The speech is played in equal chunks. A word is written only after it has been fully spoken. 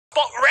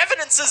But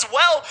Revenants as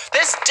well.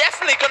 There's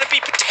definitely going to be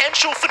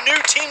potential for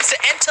new teams to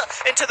enter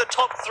into the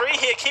top 3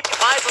 here. Keeping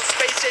eyes on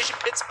Space Station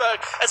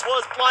Pittsburgh as well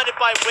as Blinded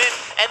by Win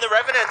and the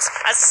Revenants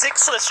as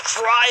Sixless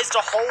tries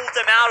to hold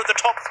them out of the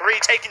top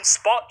 3, taking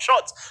spot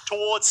shots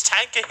towards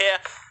Tanker here.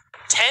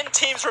 10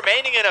 teams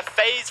remaining in a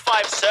Phase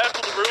 5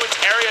 circle. The Ruins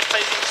area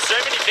facing so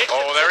many victims.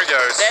 Oh, there he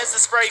goes. There's the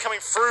spray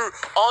coming through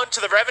onto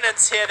the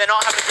Revenants here. They're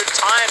not having a good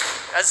time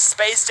as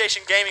Space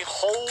Station Gaming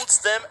holds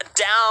them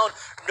down.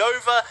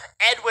 Nova,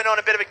 Edwin on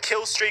a bit of a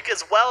kill streak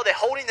as well. They're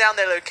holding down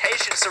their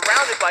location,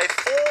 surrounded by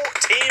 4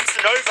 teams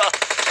to Nova,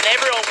 and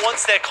everyone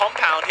wants their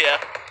compound here.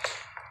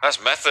 That's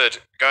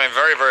Method going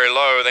very, very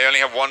low. They only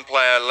have 1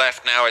 player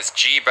left now. It's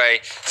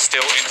G-Bay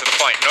still into the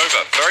fight.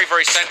 Nova, very,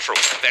 very central.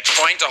 They're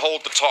trying to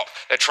hold the top.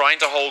 They're trying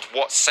to hold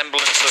what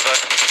semblance of a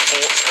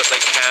fort that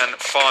they can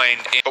find.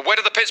 But where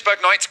do the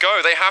Pittsburgh Knights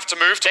go? They have to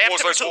move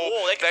towards those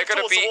walls. They're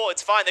going to be.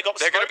 It's fine. They're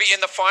going to be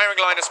in the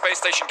firing line of Space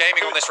Station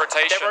Gaming on this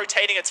rotation. They're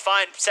rotating. It's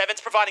fine.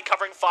 Seven's providing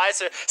covering fire,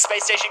 so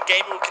Space Station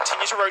Gaming will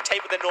continue to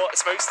rotate with their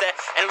smokes there.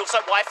 And it looks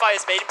like Wi-Fi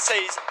has made him say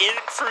he's in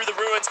through the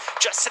ruins,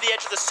 just to the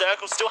edge of the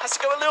circle. Still has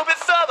to go a little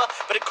bit further,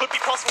 but it could be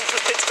possible for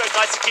Pittsburgh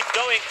Knights to keep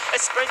going.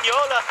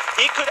 Espanola,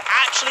 he could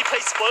actually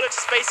play spoiler to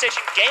Space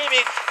Station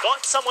Gaming.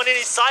 Got someone in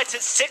his sights.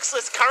 It's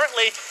Sixless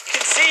currently. You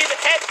can see the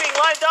head being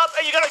lined up.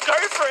 Are you going to go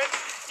for it?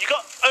 You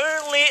got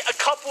only a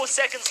couple of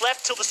seconds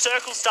left till the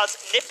circle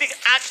starts nipping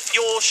at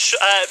your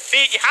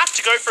feet. You have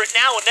to go for it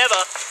now or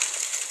never.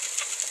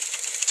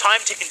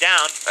 Time ticking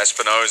down.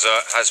 Espinoza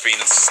has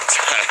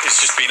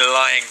just been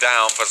lying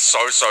down for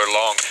so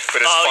long, but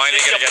it's finally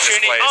going to get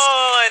displaced.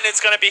 Oh, and it's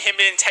going to be him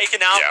being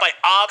taken out by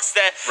Arcs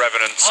there.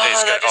 Revenants are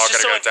going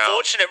to go down.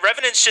 Unfortunate.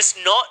 Revenants just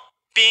not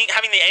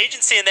having the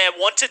agency in there,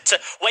 wanted to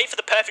wait for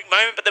the perfect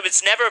moment, but there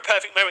was never a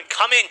perfect moment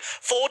coming.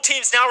 4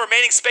 teams now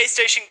remaining: Space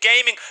Station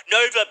Gaming,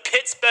 Nova,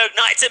 Pittsburgh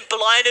Knights, and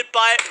Blinded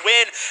by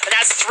Win. And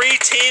that's 3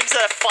 teams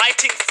that are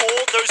fighting for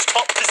those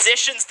top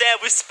positions there,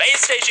 with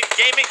Space Station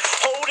Gaming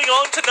holding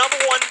on to #1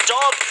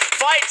 dog.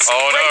 Fights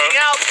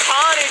breaking out,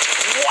 carnage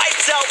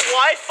wipes out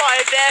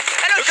Wi-Fi there,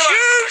 and a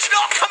huge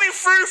knock coming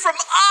through from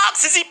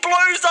Arcs as he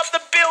blows up the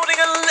building,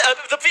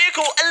 the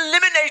vehicle,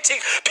 eliminating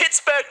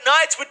Pittsburgh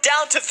Knights. We're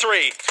down to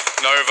 3.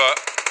 Nova,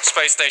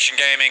 Space Station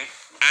Gaming,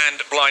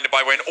 and Blinded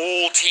by Win,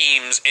 all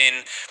teams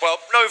in,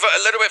 well, Nova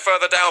a little bit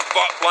further down,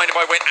 but Blinded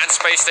by Win and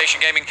Space Station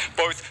Gaming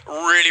both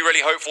really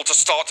hopeful to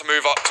start to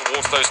move up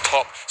towards those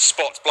top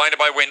spots. Blinded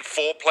by Win,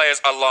 4 players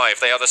alive.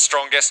 They are the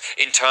strongest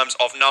in terms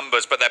of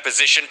numbers, but their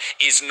position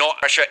is not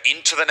pressure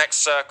into the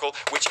next circle,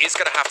 which is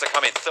going to have to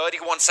come in.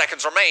 31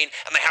 seconds remain,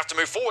 and they have to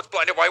move forward.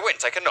 Blinded by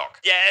Win, take a knock.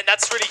 Yeah, and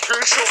that's really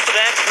crucial for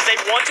them because they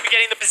want to be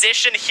getting the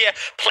position here.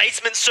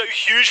 Placement's so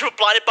huge for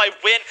Blinded by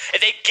Win. If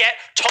they get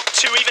top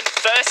 2 even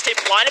first hit,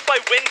 Blinded by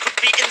Win could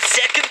be in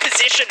 2nd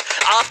position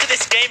after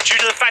this game due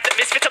to the fact that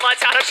Misfits and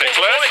Lights out of pushing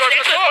up,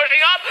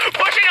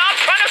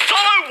 trying to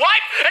solo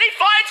wipe, and he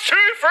finds 2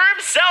 for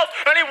himself.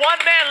 Only 1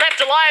 man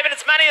left alive, and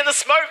it's Manny in the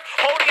smoke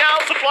holding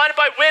out for Blinded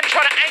by Win,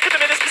 trying to anchor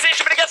them in this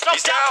position, but he gets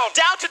knocked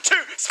down to 2.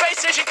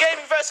 Space Station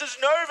Gaming versus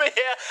Nova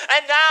here,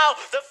 and now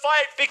the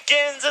fight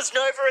begins as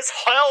Nova has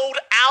held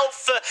out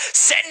for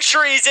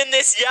centuries in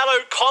this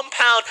yellow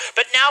compound,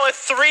 but now a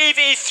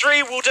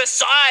 3v3 will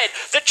decide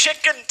the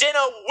chicken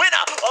dinner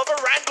winner of a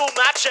Wrangle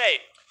match.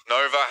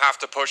 Nova have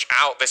to push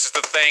out. This is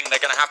the thing. They're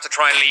going to have to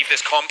try and leave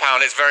this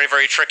compound. It's very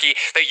tricky.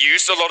 They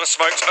used a lot of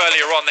smokes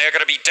earlier on. They are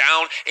going to be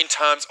down in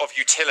terms of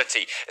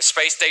utility.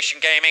 Space Station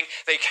Gaming,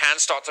 they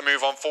can start to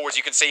move on forwards.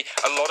 You can see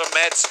a lot of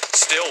meds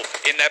still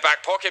in their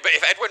back pocket, but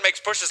if Edwin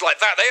makes pushes like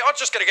that, they are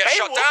just going to get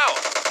shut down.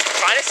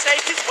 Trying to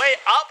snake his way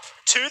up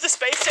to the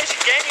Space Station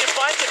Gaming and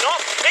finds a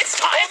knock. It's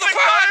time for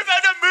Nova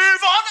to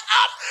move on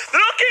up,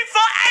 looking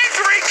for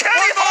Angry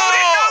Kelly.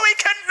 No, he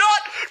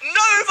cannot.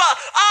 Nova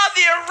are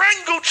the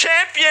Erangel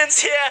champions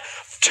here.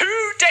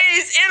 2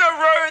 days in a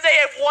row, they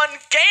have won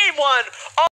Game 1.